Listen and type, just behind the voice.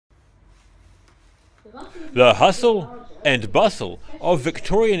The hustle and bustle of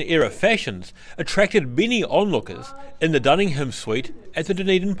Victorian-era fashions attracted many onlookers in the Dunedin suite at the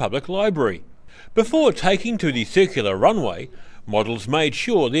Dunedin Public Library. Before taking to the circular runway, models made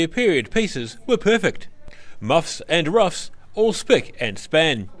sure their period pieces were perfect. Muffs and ruffs all spick and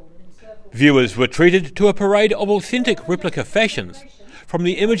span. Viewers were treated to a parade of authentic replica fashions from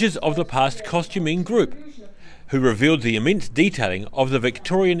the images of the past costuming group, who revealed the immense detailing of the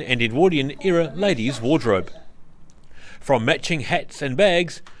Victorian and Edwardian era ladies' wardrobe. From matching hats and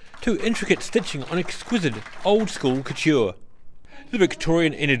bags to intricate stitching on exquisite old-school couture, the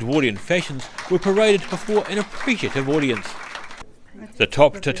Victorian and Edwardian fashions were paraded before an appreciative audience. The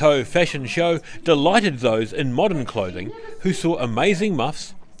top-to-toe fashion show delighted those in modern clothing who saw amazing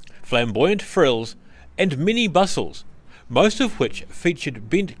muffs, flamboyant frills and many bustles, most of which featured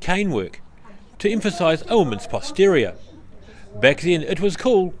bent canework to emphasise a woman's posterior. Back then it was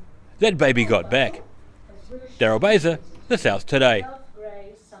cool, that baby got back. Daryl Baser, The South Today.